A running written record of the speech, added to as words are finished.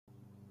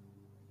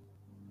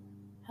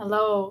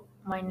Hello,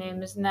 my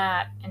name is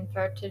Nat, and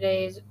for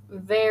today's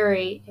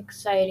very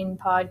exciting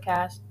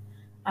podcast,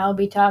 I'll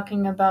be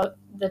talking about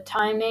the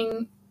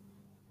timing,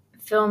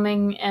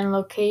 filming, and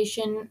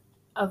location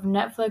of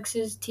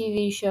Netflix's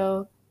TV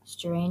show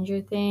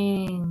Stranger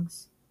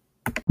Things.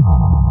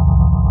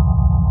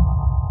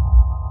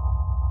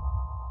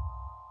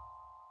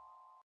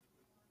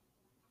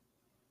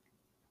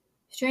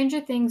 Stranger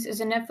Things is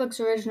a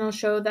Netflix original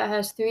show that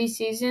has 3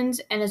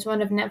 seasons and is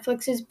one of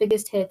Netflix's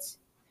biggest hits.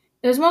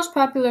 It was most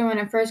popular when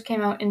it first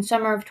came out in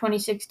summer of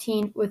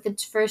 2016 with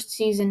its first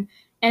season,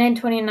 and in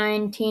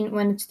 2019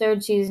 when its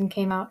third season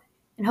came out,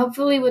 and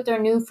hopefully with their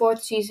new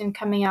fourth season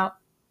coming out,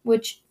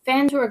 which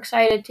fans were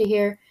excited to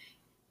hear.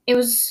 It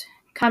was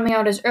coming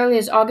out as early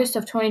as August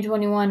of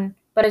 2021,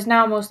 but is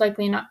now most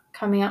likely not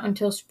coming out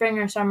until spring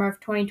or summer of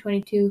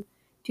 2022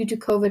 due to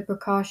COVID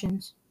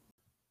precautions.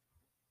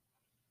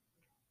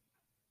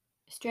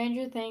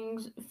 Stranger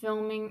Things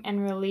filming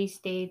and release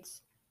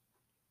dates.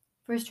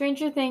 For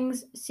Stranger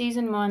Things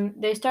Season 1,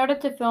 they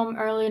started to film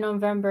early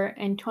November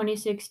in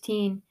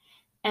 2016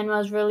 and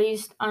was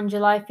released on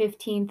July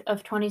 15th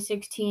of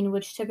 2016,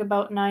 which took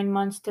about 9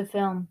 months to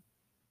film.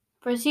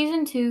 For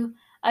Season 2,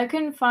 I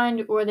couldn't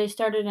find where they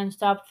started and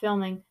stopped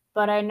filming,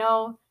 but I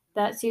know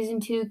that Season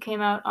 2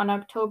 came out on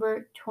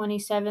October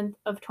 27th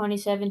of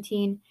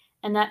 2017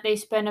 and that they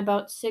spent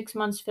about 6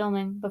 months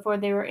filming before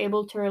they were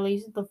able to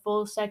release the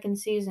full second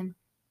season.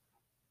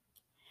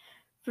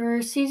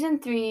 For Season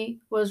 3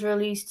 was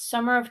released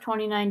summer of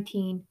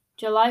 2019,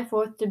 July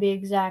 4th to be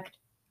exact.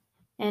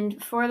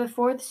 And for the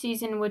fourth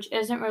season, which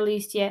isn't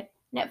released yet,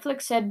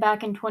 Netflix said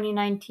back in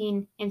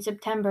 2019, in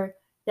September,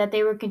 that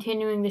they were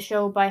continuing the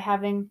show by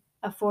having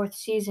a fourth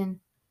season.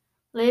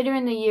 Later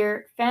in the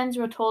year, fans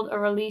were told a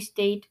release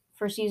date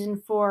for Season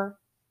 4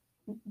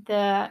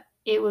 that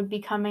it would be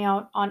coming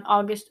out on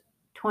August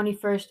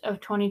 21st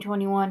of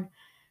 2021,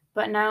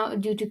 but now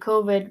due to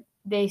COVID,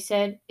 they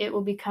said it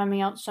will be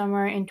coming out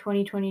somewhere in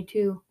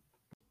 2022.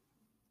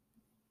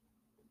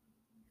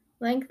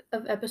 Length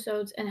of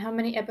episodes and how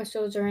many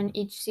episodes are in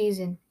each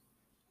season.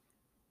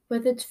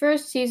 With its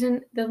first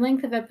season, the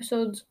length of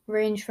episodes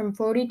ranged from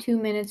 42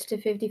 minutes to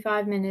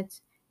 55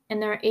 minutes,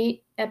 and there are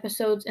 8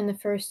 episodes in the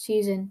first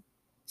season.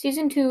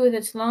 Season 2 with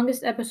its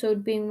longest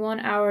episode being 1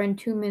 hour and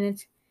 2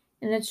 minutes,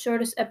 and its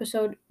shortest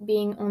episode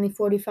being only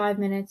 45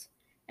 minutes,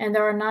 and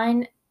there are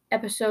 9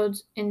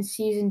 episodes in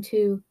Season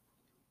 2.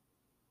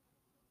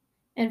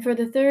 And for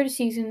the third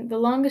season, the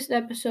longest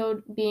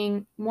episode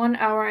being 1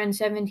 hour and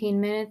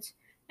 17 minutes,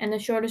 and the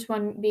shortest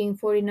one being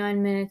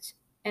 49 minutes,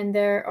 and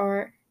there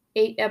are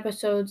 8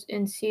 episodes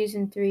in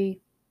Season 3.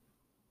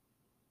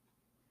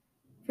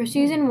 For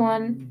Season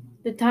 1,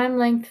 the time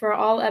length for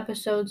all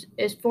episodes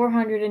is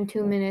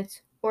 402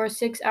 minutes, or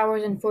 6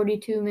 hours and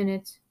 42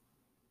 minutes.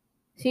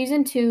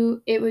 Season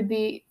 2, it would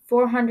be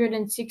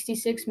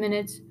 466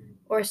 minutes,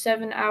 or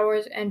 7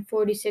 hours and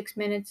 46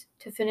 minutes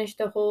to finish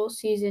the whole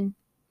season.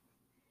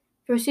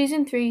 For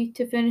Season 3,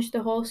 to finish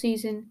the whole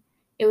season,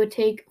 it would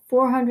take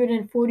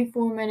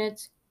 444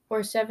 minutes,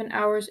 or 7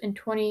 hours and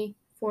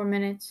 24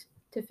 minutes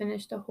to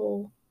finish the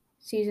whole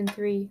Season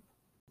 3.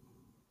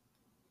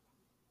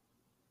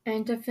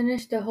 And to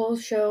finish the whole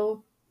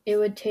show, it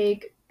would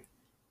take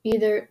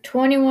either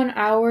 21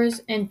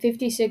 hours and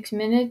 56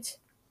 minutes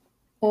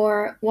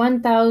or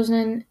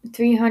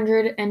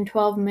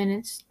 1,312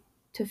 minutes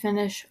to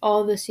finish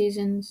all the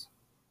seasons.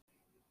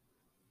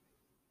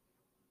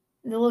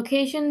 The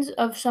locations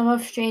of some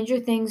of Stranger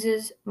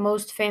Things'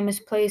 most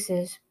famous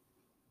places.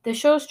 The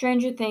show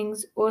Stranger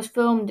Things was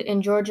filmed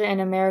in Georgia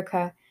in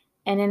America,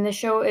 and in the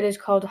show it is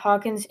called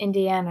Hawkins,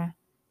 Indiana.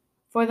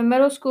 For the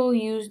middle school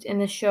used in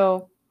the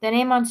show, the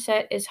name on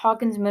set is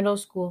Hawkins Middle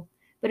School,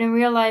 but in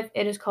real life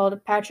it is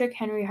called Patrick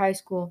Henry High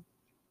School.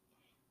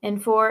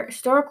 And for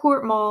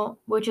Starcourt Mall,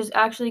 which is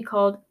actually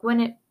called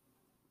Gwinnett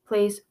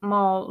Place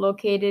Mall,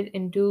 located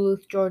in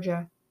Duluth,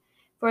 Georgia.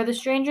 For the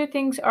Stranger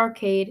Things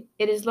arcade,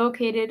 it is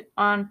located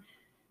on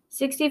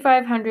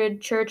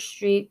 6500 Church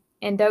Street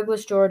in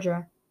Douglas,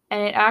 Georgia,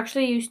 and it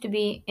actually used to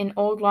be an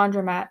old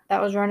laundromat that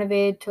was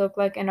renovated to look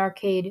like an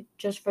arcade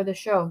just for the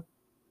show.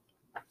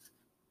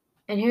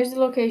 And here's the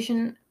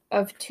location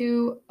of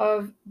 2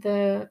 of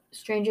the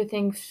Stranger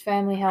Things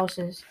family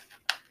houses.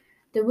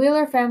 The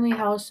Wheeler family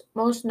house,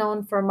 most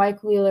known for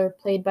Mike Wheeler,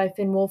 played by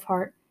Finn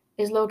Wolfhard,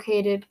 is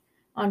located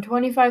on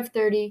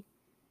 2530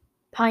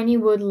 Piney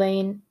Wood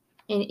Lane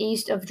in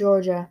east of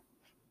Georgia.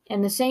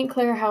 And the St.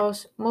 Clair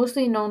house,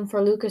 mostly known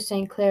for Lucas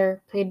St.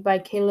 Clair, played by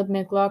Caleb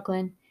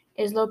McLaughlin,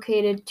 is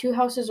located 2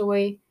 houses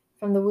away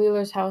from the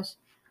Wheeler's house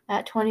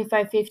at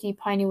 2550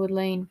 Pineywood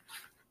Lane.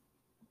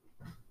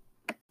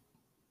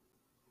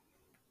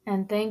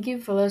 And thank you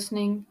for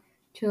listening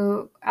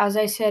to, as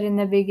I said in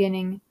the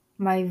beginning,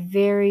 my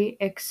very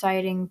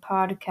exciting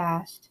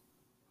podcast.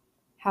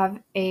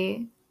 Have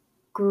a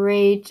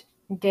great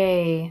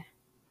day.